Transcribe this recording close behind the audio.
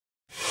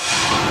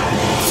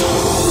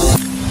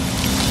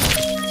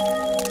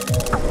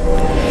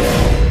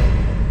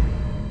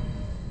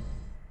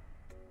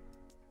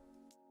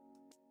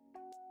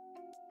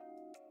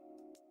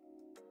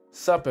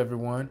Sup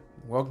everyone,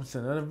 welcome to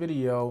another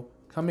video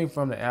coming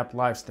from the app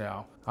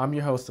Lifestyle. I'm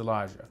your host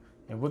Elijah,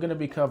 and we're going to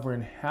be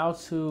covering how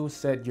to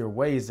set your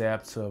Waze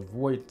app to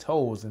avoid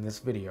tolls in this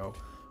video.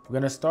 We're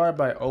going to start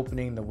by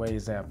opening the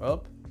Waze app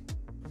up,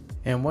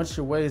 and once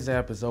your Waze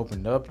app is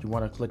opened up, you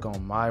want to click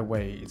on My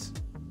Waze.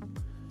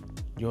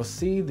 You'll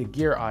see the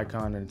gear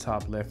icon in the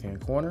top left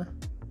hand corner.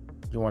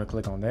 You want to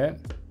click on that.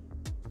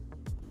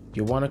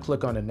 You want to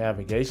click on the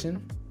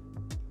navigation,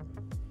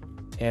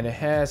 and it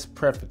has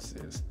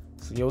preferences.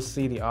 So you'll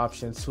see the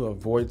options to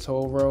avoid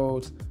toll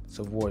roads,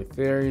 to avoid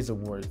ferries,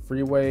 avoid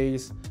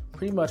freeways,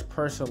 pretty much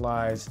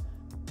personalize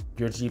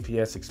your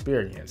GPS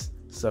experience.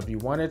 So if you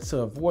wanted to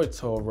avoid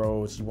toll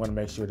roads, you want to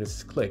make sure this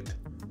is clicked.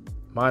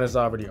 Mine is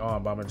already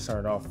on, but I'm going to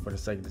turn it off for the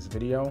sake of this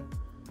video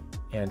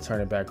and turn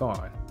it back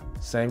on.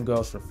 Same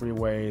goes for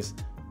freeways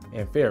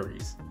and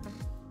ferries.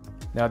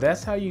 Now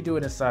that's how you do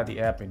it inside the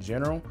app in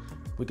general.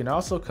 We can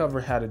also cover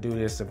how to do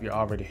this if you're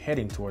already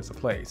heading towards a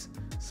place.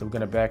 So we're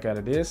going to back out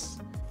of this,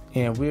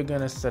 and we're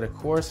going to set a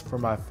course for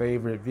my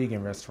favorite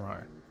vegan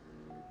restaurant.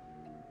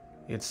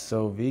 It's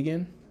So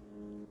Vegan.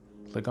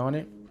 Click on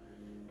it.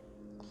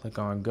 Click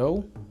on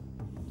Go.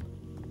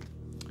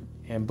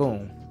 And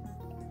boom.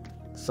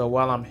 So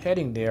while I'm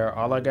heading there,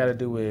 all I got to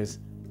do is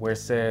where it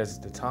says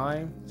the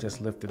time,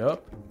 just lift it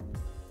up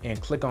and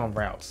click on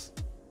Routes.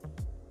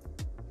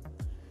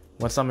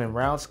 Once I'm in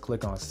Routes,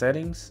 click on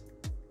Settings.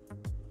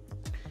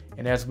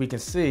 And as we can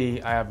see,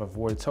 I have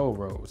avoid toll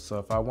roads. So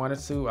if I wanted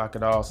to, I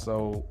could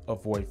also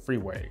avoid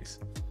freeways.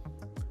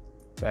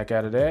 Back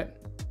out of that.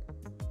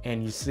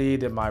 And you see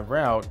that my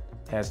route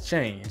has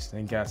changed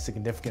and got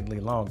significantly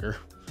longer.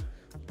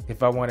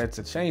 If I wanted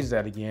to change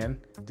that again,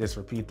 just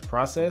repeat the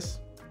process.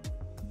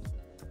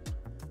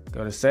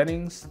 Go to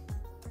Settings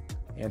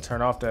and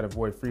turn off that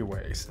avoid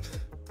freeways.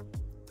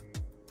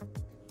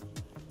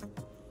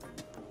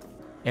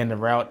 And the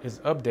route is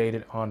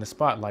updated on the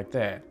spot like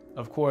that.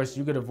 Of course,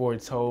 you could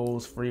avoid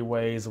tolls,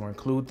 freeways, or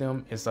include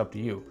them. It's up to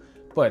you.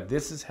 But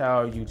this is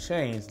how you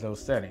change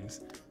those settings.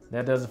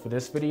 That does it for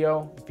this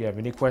video. If you have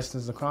any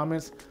questions or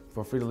comments,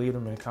 feel free to leave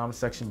them in the comment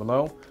section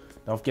below.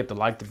 Don't forget to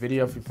like the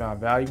video if you found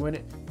value in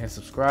it, and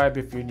subscribe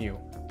if you're new.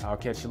 I'll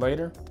catch you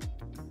later.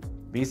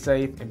 Be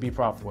safe and be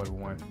profitable,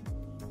 everyone.